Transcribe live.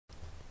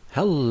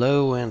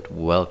Hello and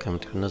welcome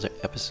to another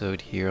episode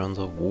here on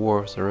the War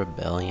of the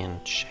Rebellion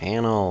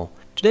channel.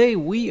 Today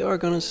we are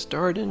going to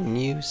start a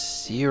new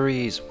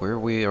series where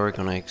we are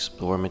going to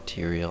explore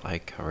material I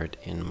covered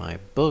in my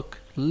book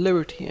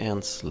Liberty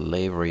and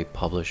Slavery,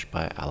 published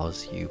by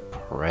LSU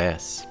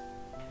Press.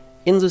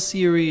 In the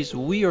series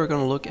we are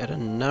going to look at a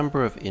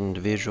number of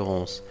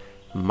individuals,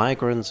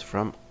 migrants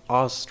from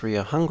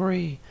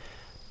Austria-Hungary,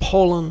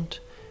 Poland,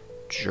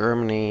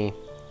 Germany,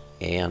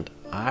 and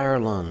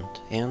Ireland,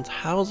 and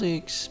how they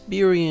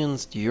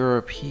experienced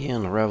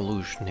European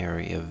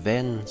revolutionary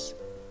events,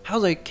 how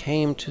they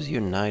came to the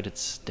United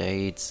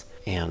States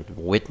and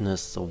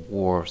witnessed the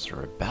War of the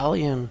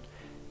Rebellion,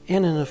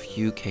 and in a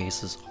few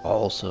cases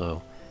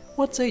also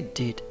what they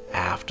did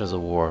after the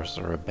War of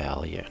the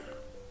Rebellion.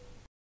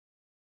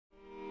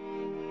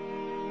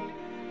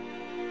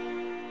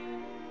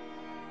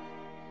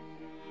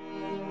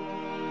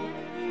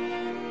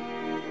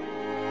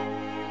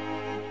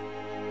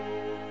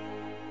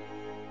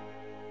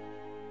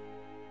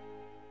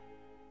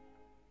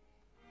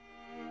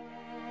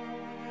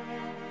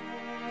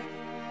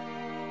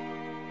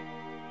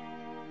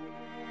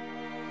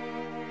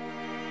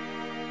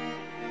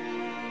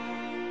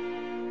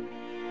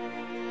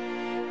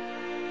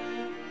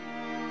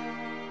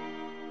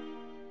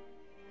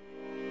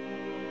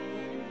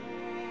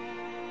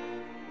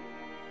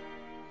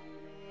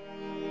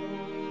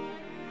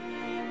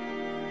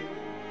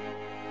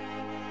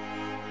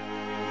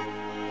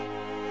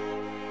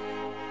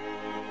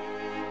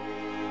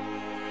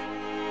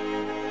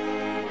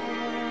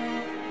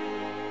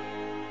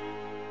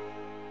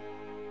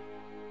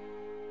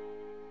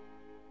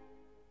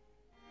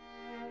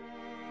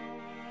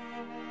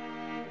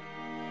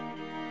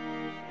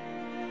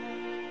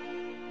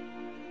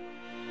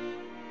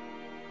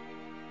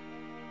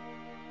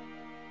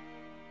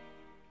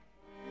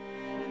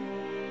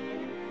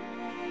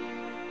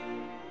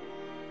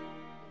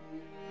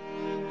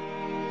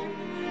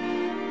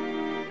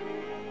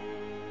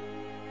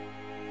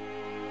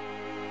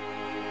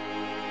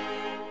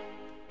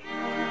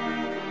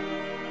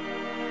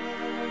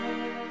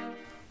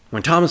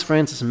 When Thomas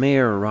Francis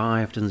Meagher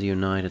arrived in the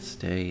United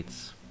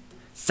States,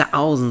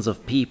 thousands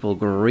of people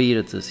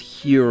greeted this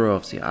hero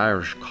of the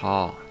Irish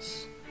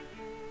cause.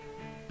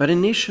 But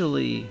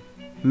initially,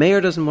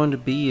 Meagher doesn't want to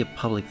be a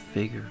public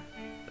figure,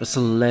 a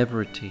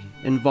celebrity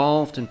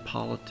involved in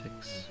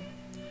politics.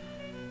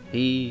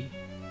 He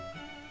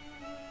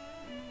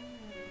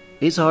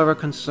is, however,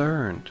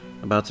 concerned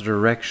about the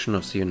direction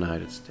of the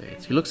United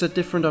States. He looks at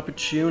different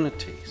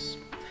opportunities.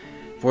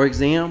 For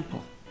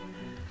example,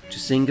 to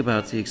think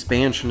about the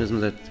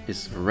expansionism that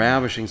is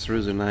ravishing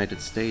through the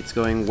United States,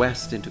 going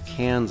west into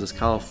Kansas,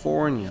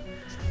 California,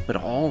 but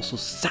also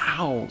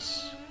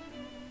south.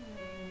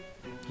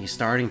 He's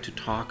starting to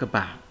talk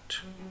about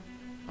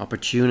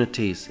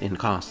opportunities in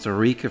Costa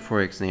Rica,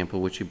 for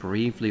example, which he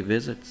briefly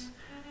visits,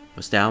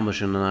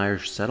 establishing an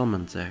Irish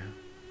settlement there.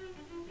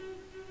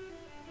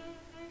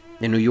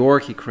 In New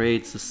York, he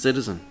creates The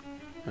Citizen,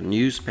 a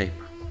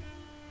newspaper.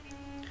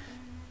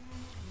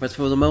 But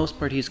for the most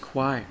part, he's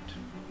quiet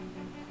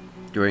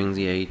during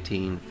the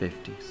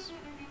 1850s.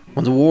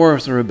 When the War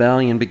of the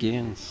Rebellion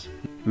begins,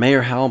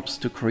 Meagher helps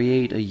to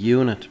create a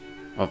unit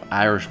of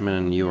Irishmen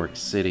in New York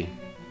City,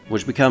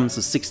 which becomes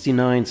the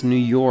 69th New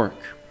York,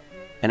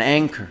 an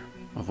anchor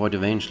of what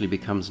eventually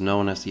becomes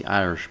known as the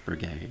Irish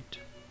Brigade.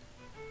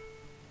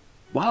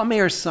 While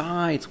Meagher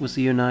sides with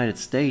the United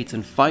States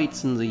and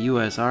fights in the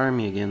US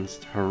Army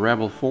against her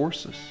rebel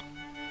forces,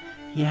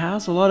 he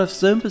has a lot of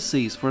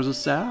sympathies for the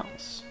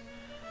South.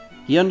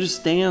 He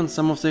understands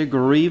some of their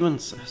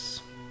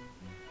grievances.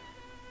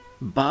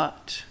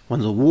 But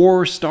when the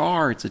war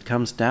starts, it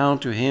comes down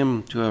to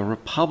him, to a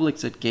republic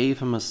that gave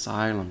him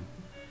asylum.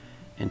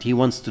 And he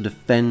wants to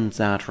defend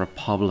that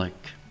republic.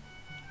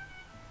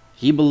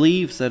 He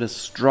believes that a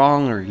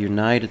stronger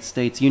United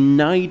States,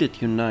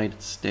 united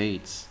United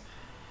States,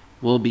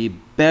 will be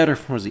better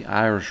for the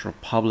Irish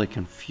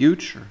Republican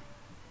future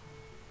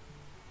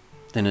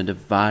than a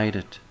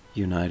divided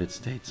United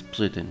States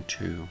split in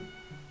two.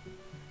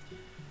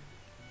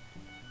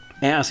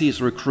 As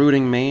he's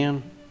recruiting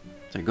men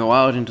to go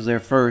out into their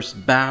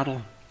first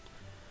battle,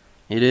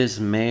 it is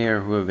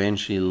Meagher who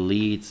eventually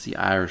leads the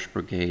Irish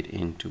Brigade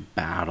into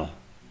battle.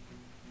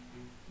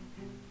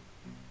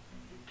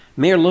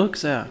 Meagher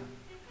looks at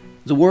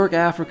the work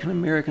African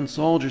American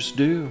soldiers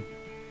do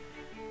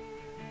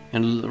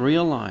and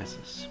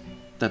realizes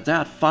that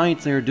that fight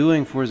they're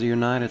doing for the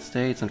United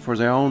States and for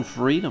their own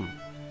freedom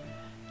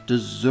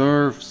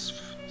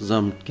deserves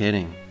them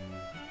getting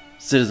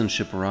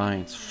citizenship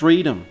rights,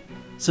 freedom,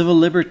 civil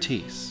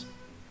liberties.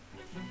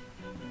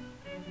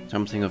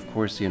 Something, of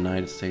course, the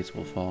United States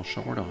will fall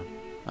short on,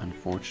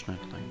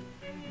 unfortunately.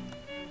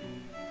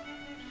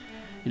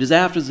 It is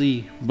after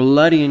the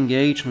bloody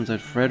engagements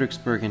at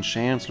Fredericksburg and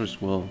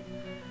Chancellorsville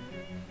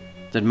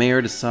that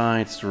Meagher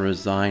decides to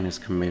resign his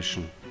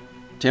commission,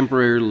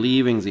 temporarily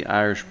leaving the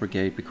Irish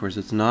Brigade because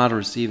it's not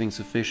receiving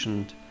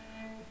sufficient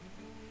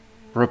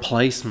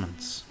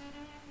replacements.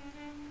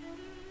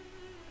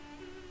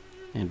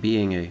 and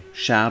being a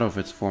shadow of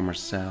its former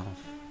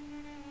self.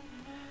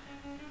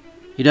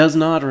 He does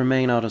not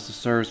remain out of the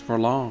service for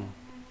long,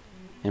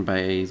 and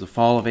by the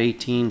fall of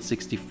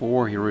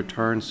 1864 he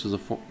returns to the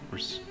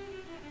force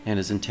and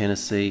is in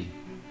Tennessee.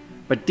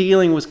 But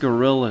dealing with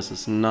guerrillas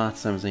is not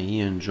something he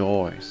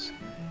enjoys,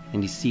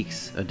 and he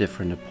seeks a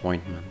different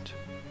appointment.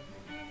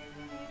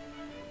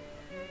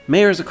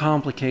 Meagher is a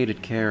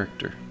complicated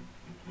character.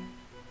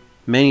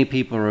 Many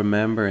people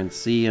remember and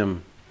see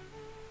him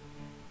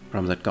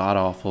from that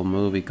god-awful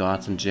movie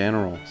Gods and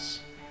Generals,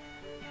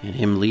 and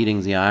him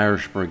leading the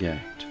Irish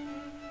Brigade.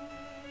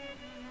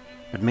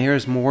 But Meagher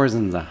is more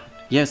than that.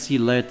 Yes, he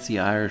led the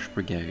Irish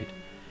Brigade,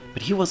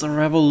 but he was a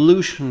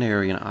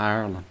revolutionary in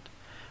Ireland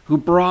who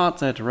brought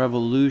that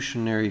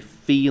revolutionary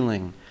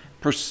feeling,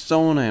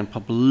 persona, and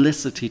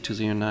publicity to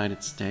the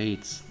United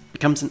States,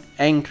 becomes an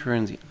anchor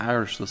in the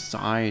Irish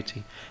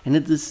society, and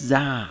it is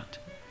that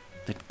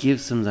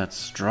gives him that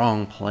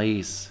strong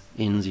place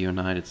in the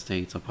United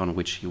States upon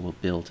which he will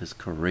build his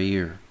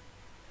career.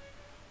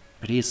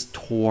 But he is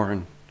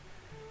torn,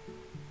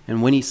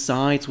 and when he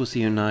sides with the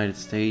United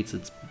States,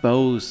 it's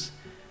both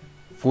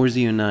for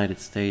the United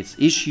States,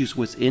 issues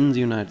within the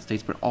United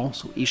States, but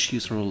also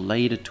issues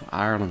related to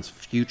Ireland's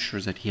future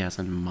that he has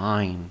in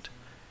mind.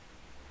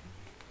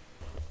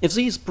 If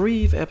these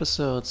brief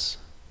episodes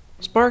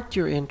sparked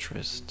your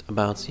interest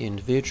about the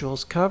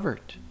individuals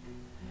covered,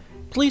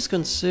 please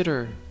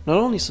consider not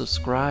only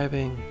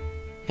subscribing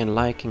and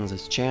liking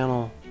this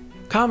channel,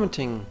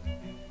 commenting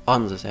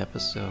on this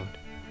episode,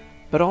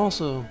 but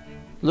also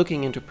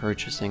looking into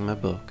purchasing my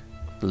book,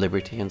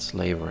 Liberty and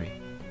Slavery,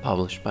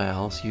 published by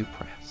LSU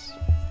Press.